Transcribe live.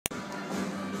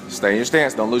Stay in your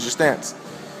stance. Don't lose your stance.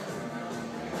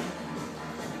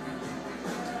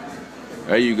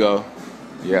 There you go.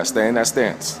 Yeah, stay in that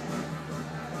stance.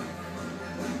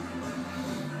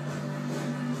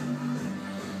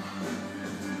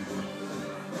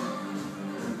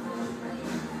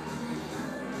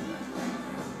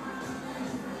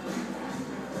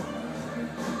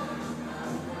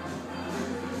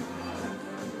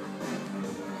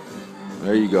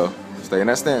 There you go. Stay in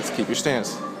that stance. Keep your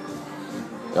stance.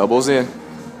 Elbows in.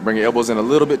 Bring your elbows in a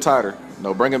little bit tighter.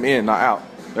 No, bring them in, not out.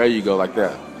 There you go, like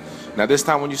that. Now this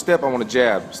time when you step, I want to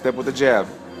jab. Step with the jab.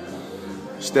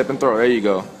 Step and throw. There you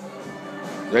go.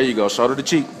 There you go. Shoulder to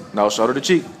cheek. No, shoulder to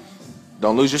cheek.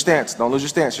 Don't lose your stance. Don't lose your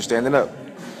stance. You're standing up.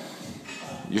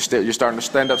 You're starting to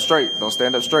stand up straight. Don't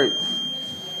stand up straight.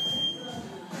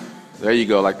 There you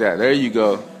go, like that. There you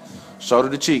go. Shoulder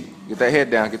to cheek. Get that head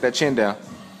down. Get that chin down.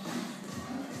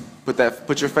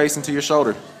 Put your face into your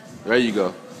shoulder. There you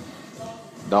go.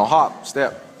 Don't hop.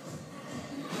 Step.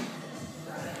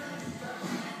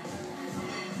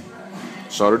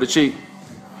 Shoulder to cheek.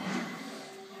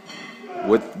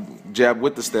 With jab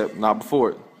with the step, not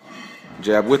before it.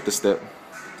 Jab with the step.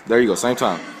 There you go. Same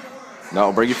time.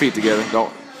 No, bring your feet together.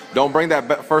 Don't bring that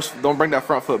Don't bring that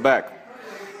front foot back.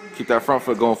 Keep that front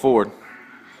foot going forward.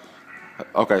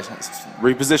 Okay.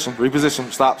 Reposition.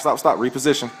 Reposition. Stop. Stop. Stop.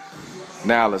 Reposition.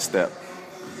 Now let's step.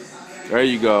 There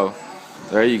you go.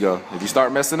 There you go. If you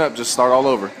start messing up, just start all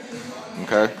over.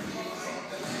 Okay?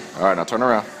 All right, now turn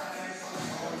around.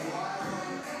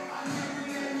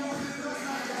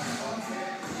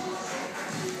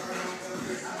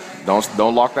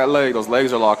 Don't lock that leg. Those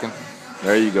legs are locking.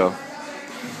 There you go.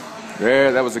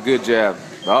 There, that was a good jab.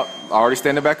 Oh, already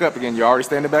standing back up again. You're already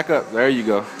standing back up. There you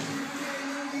go.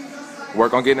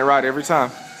 Work on getting it right every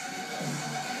time.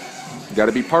 You got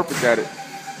to be perfect at it.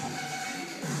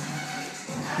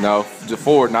 No, just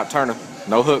forward, not turning.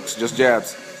 No hooks, just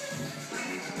jabs.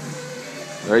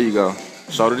 There you go.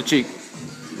 Shoulder to cheek.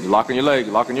 You're locking your leg,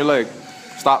 locking your leg.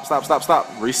 Stop, stop, stop, stop.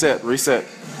 Reset, reset.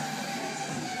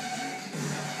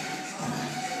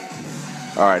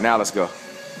 All right, now let's go.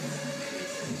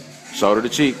 Shoulder to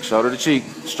cheek, shoulder to cheek.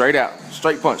 Straight out,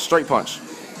 straight punch, straight punch.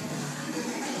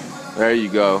 There you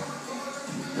go.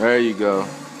 There you go.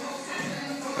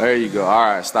 There you go. All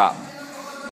right, stop.